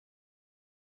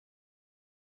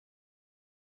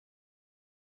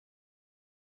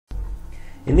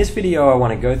In this video I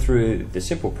want to go through the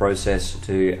simple process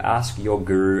to ask your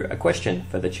guru a question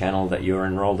for the channel that you're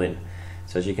enrolled in.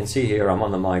 So as you can see here, I'm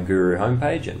on the MyGuru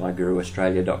homepage at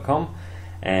myguruaustralia.com,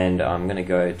 and I'm going to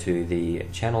go to the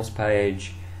channels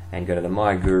page and go to the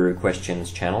MyGuru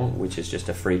questions channel, which is just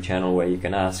a free channel where you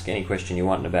can ask any question you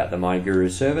want about the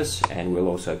MyGuru service, and we'll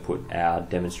also put our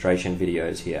demonstration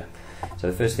videos here. So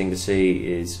the first thing to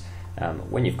see is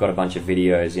when you've got a bunch of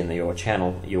videos in your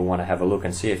channel, you'll want to have a look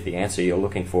and see if the answer you're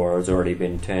looking for has already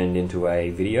been turned into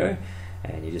a video,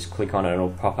 and you just click on it and it'll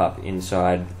pop up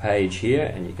inside the page here,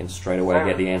 and you can straight away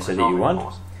get the answer that you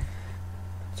want.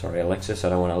 Sorry Alexis, I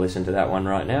don't want to listen to that one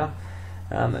right now.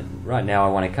 Right now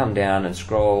I want to come down and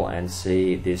scroll and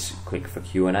see this click for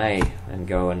Q&A and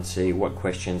go and see what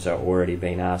questions are already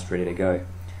being asked, ready to go.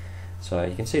 So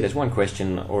you can see there's one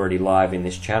question already live in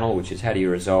this channel, which is how do you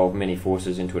resolve many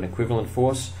forces into an equivalent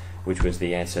force, which was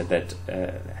the answer that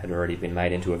had already been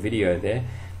made into a video there.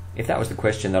 If that was the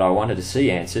question that I wanted to see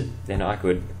answered, then I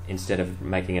could, instead of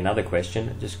making another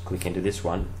question, just click into this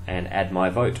one and add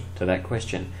my vote to that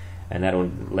question, and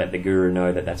that'll let the guru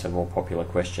know that that's a more popular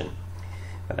question.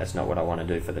 But that's not what I want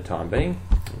to do for the time being.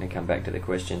 I'm going to come back to the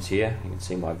questions here. You can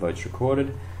see my votes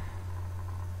recorded.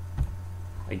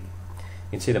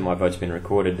 You can see that my vote's been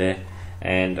recorded there,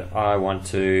 and I want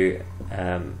to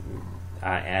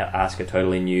ask a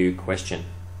totally new question.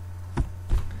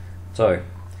 So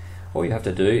all you have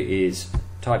to do is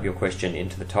type your question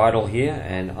into the title here,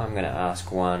 and I'm going to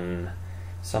ask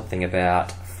something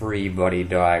about free body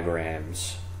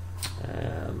diagrams.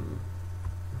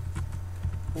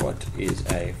 What is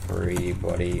a free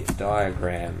body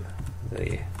diagram?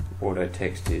 The auto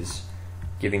text is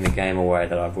giving the game away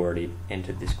that I've already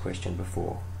entered this question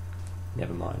before.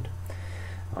 Never mind.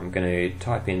 I'm going to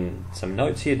type in some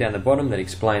notes here down the bottom that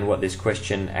explain what this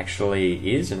question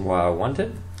actually is and why I want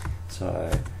it. So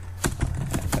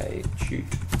I have a tute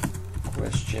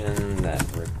question that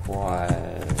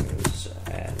requires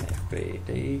an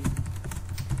FBD.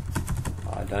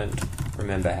 I don't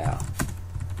remember how.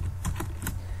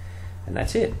 And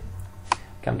that's it.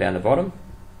 Come down the bottom,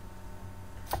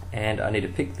 and I need to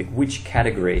pick which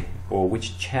category or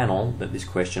which channel that this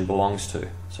question belongs to.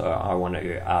 So I want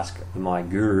to ask my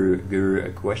guru a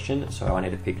question, so I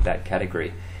need to pick that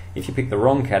category. If you pick the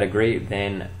wrong category,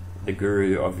 then the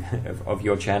guru of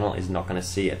your channel is not going to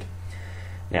see it.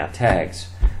 Now, tags.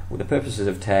 Well, the purposes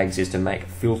of tags is to make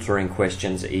filtering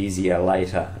questions easier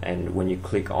later, and when you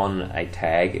click on a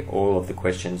tag, all of the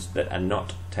questions that are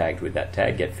not tagged with that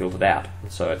tag get filtered out,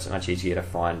 so it's much easier to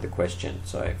find the question.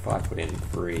 So if I put in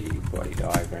free body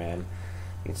diagram,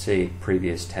 you can see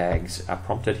previous tags are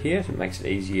prompted here, so it makes it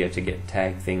easier to get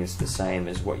tag things the same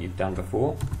as what you've done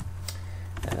before,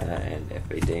 and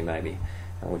FBD maybe,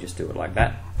 and we'll just do it like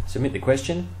that. Submit the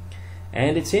question,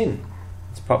 and it's in.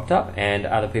 It's popped up, and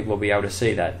other people will be able to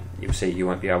see that. You'll see you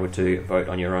won't be able to vote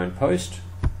on your own post,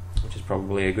 which is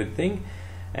probably a good thing.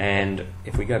 And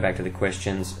if we go back to the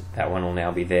questions, that one will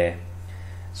now be there.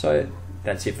 So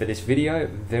that's it for this video.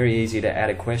 Very easy to add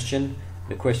a question.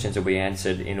 The questions will be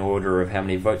answered in order of how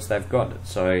many votes they've got.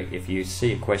 So if you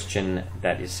see a question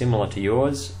that is similar to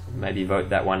yours, maybe vote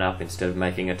that one up instead of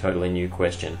making a totally new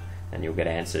question, and you'll get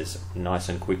answers nice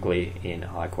and quickly in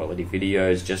high quality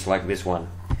videos just like this one.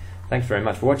 Thanks very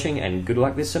much for watching, and good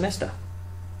luck this semester.